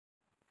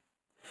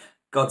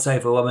God's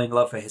overwhelming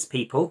love for his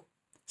people.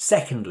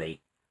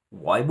 Secondly,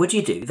 why would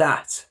you do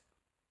that?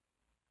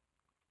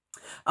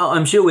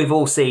 I'm sure we've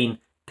all seen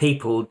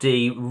people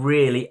do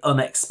really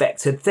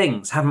unexpected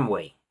things, haven't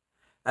we?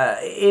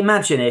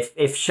 Imagine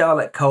if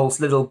Charlotte Cole's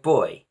little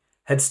boy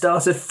had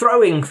started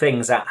throwing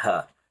things at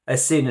her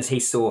as soon as he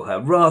saw her,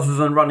 rather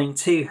than running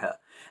to her.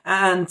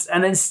 And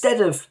instead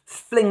of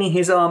flinging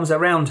his arms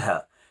around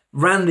her,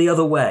 ran the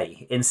other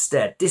way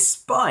instead,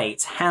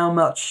 despite how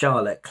much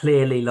Charlotte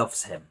clearly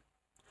loves him.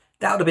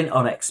 That would have been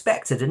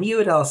unexpected, and you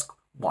would ask,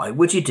 why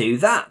would you do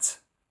that?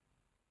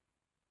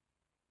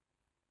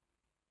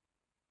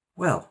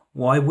 Well,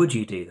 why would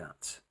you do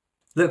that?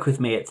 Look with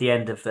me at the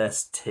end of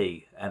verse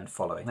 2 and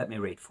following. Let me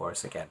read for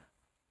us again.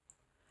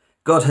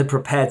 God had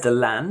prepared the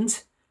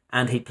land,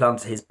 and he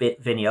planted his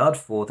vineyard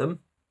for them.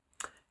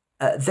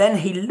 Then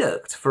he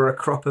looked for a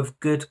crop of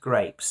good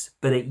grapes,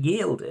 but it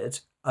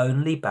yielded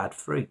only bad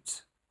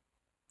fruit.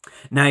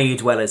 Now you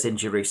dwellers in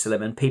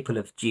Jerusalem and people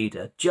of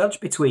Judah, judge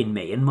between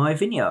me and my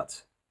vineyard.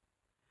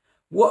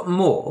 What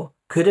more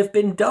could have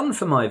been done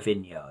for my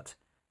vineyard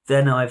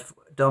than I've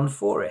done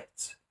for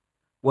it?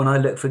 When I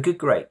looked for good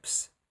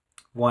grapes,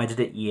 why did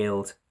it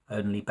yield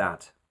only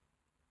bad?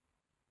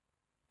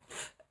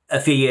 A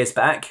few years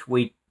back,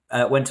 we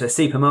went to a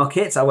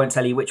supermarket. I won't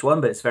tell you which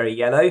one, but it's very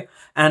yellow.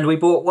 And we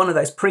bought one of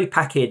those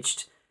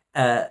pre-packaged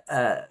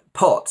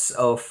pots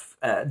of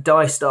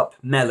diced up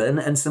melon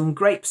and some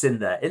grapes in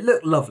there. It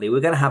looked lovely. We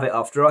were going to have it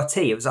after our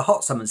tea. It was a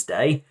hot summer's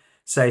day,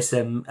 so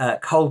some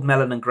cold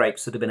melon and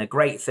grapes would have been a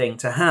great thing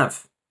to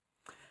have.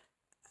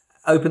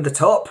 Opened the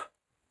top.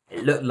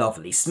 It looked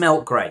lovely.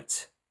 Smelt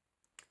great.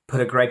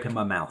 Put a grape in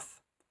my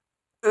mouth.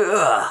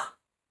 Ugh!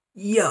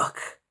 Yuck!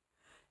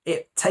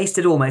 It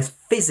tasted almost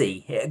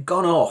fizzy. It had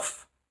gone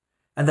off.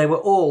 And they were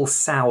all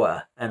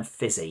sour and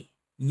fizzy.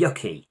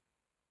 Yucky.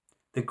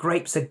 The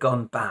grapes had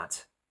gone bad.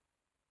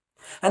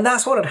 And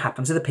that's what had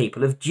happened to the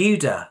people of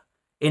Judah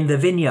in the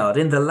vineyard,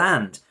 in the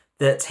land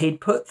that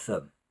he'd put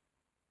them.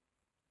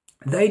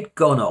 They'd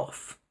gone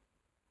off.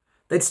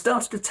 They'd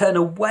started to turn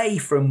away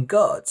from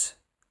God.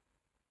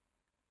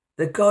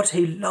 The God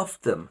who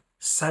loved them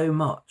so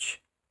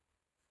much.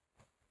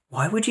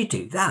 Why would you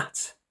do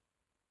that?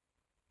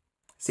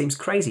 Seems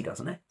crazy,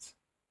 doesn't it?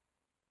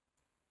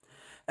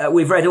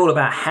 We've read all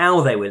about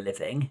how they were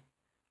living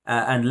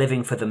and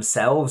living for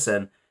themselves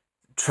and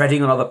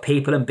treading on other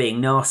people and being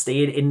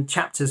nasty in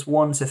chapters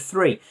 1 to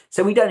 3.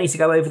 So we don't need to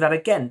go over that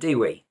again, do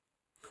we?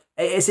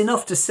 It's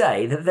enough to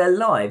say that their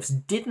lives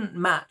didn't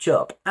match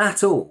up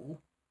at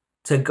all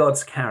to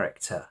God's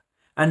character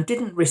and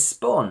didn't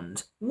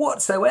respond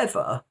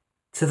whatsoever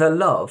to the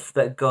love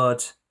that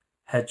God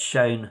had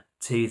shown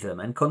to them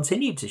and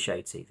continued to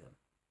show to them.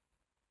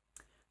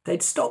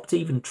 They'd stopped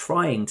even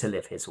trying to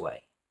live his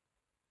way.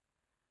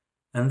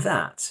 And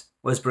that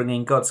was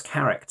bringing God's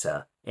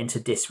character into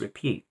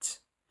disrepute.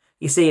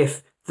 You see,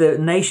 if the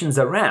nations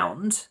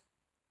around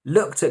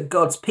looked at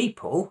God's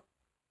people,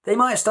 they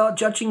might start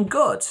judging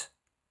God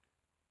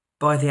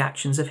by the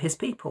actions of his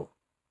people.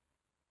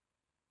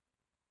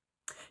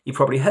 You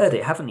probably heard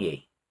it, haven't you?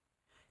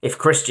 If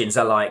Christians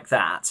are like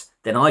that,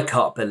 then I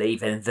can't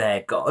believe in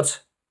their God.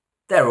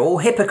 They're all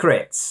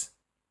hypocrites.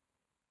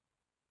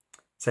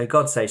 So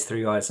God says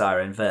through Isaiah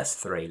in verse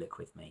 3, look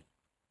with me.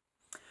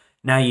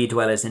 Now you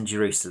dwellers in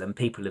Jerusalem,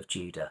 people of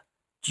Judah,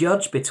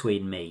 judge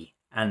between me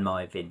and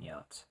my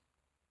vineyard.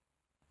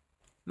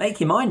 Make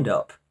your mind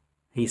up,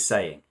 he's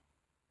saying.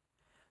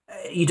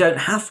 You don't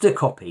have to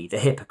copy the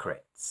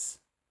hypocrites.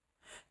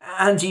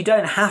 And you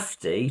don't have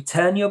to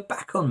turn your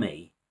back on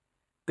me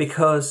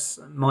because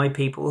my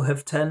people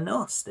have turned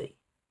nasty.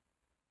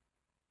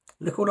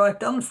 Look what I've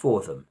done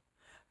for them.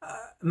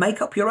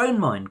 Make up your own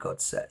mind, God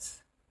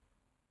says.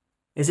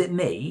 Is it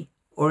me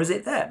or is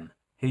it them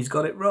who's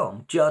got it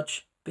wrong?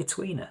 Judge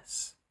between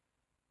us.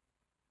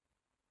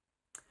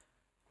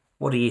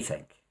 What do you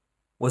think?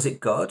 Was it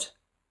God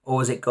or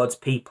was it God's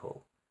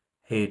people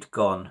who'd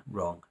gone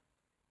wrong?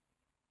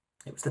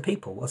 It was the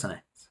people, wasn't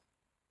it?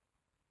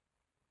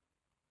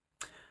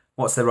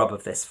 What's the rub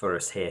of this for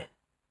us here?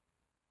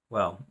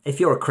 Well, if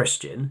you're a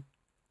Christian,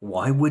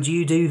 why would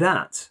you do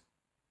that?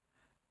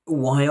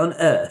 Why on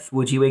earth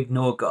would you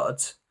ignore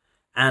God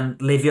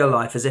and live your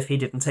life as if he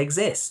didn't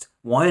exist?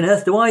 Why on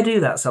earth do I do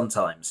that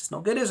sometimes? It's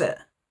not good, is it?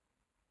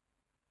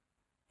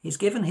 He's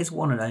given his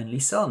one and only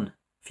son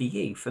for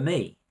you, for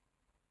me.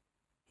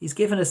 He's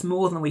given us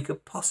more than we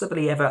could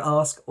possibly ever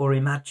ask or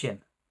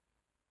imagine.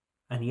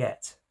 And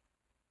yet,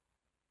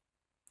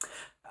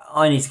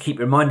 I need to keep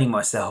reminding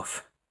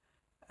myself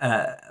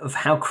of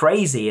how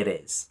crazy it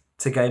is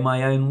to go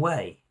my own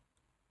way.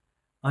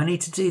 I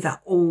need to do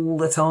that all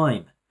the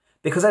time.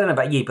 Because I don't know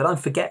about you, but I'm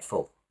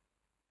forgetful.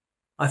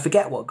 I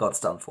forget what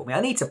God's done for me.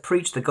 I need to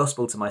preach the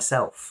gospel to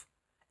myself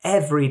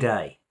every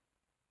day.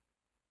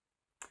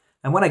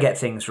 And when I get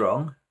things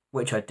wrong,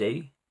 which I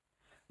do,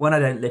 when I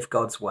don't live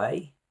God's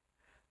way,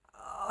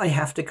 I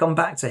have to come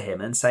back to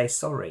him and say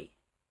sorry.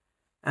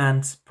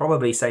 And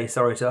probably say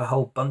sorry to a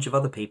whole bunch of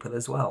other people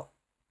as well.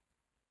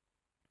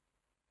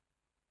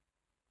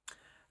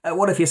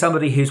 What if you're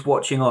somebody who's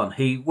watching on,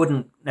 who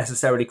wouldn't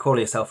necessarily call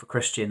yourself a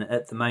Christian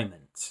at the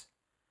moment?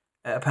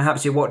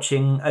 Perhaps you're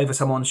watching over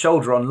someone's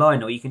shoulder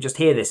online, or you can just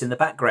hear this in the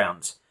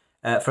background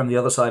from the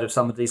other side of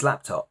somebody's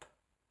laptop.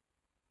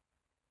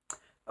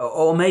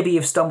 Or maybe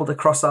you've stumbled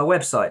across our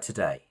website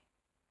today.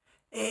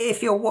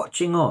 If you're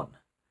watching on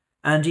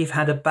and you've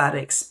had a bad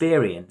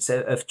experience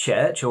of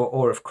church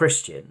or of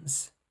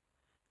Christians,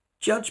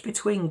 judge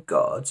between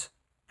God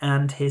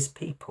and his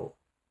people.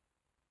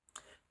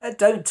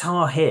 Don't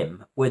tar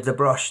him with the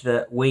brush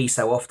that we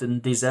so often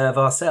deserve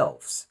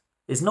ourselves.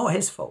 It's not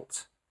his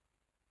fault.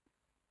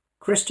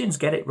 Christians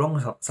get it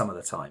wrong some of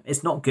the time.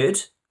 It's not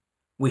good.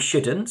 We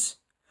shouldn't.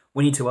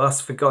 We need to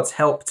ask for God's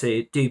help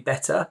to do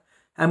better,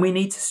 and we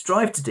need to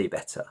strive to do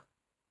better.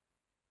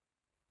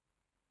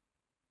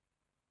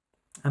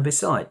 And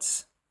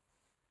besides,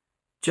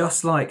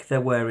 just like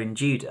there were in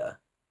Judah,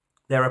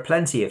 there are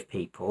plenty of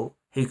people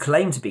who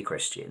claim to be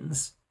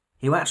Christians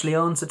who actually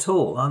aren't at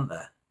all, aren't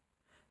there?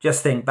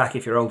 Just think back,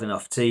 if you're old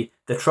enough, to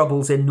the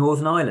troubles in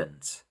Northern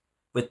Ireland,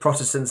 with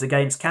Protestants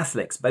against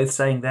Catholics, both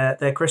saying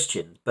they're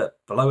Christians, but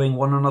blowing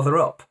one another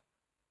up.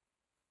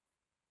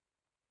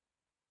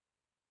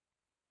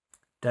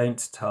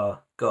 Don't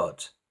tar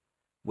God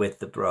with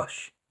the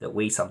brush that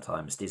we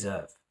sometimes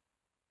deserve.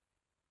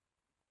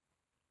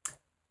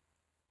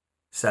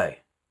 So,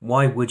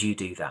 why would you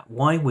do that?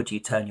 Why would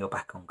you turn your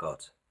back on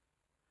God?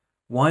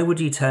 Why would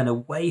you turn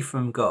away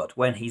from God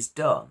when he's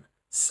done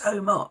so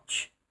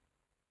much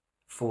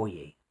for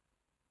you?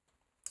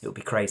 It would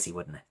be crazy,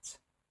 wouldn't it?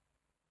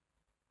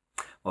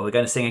 Well, we're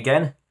going to sing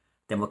again,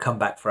 then we'll come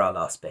back for our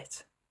last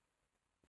bit.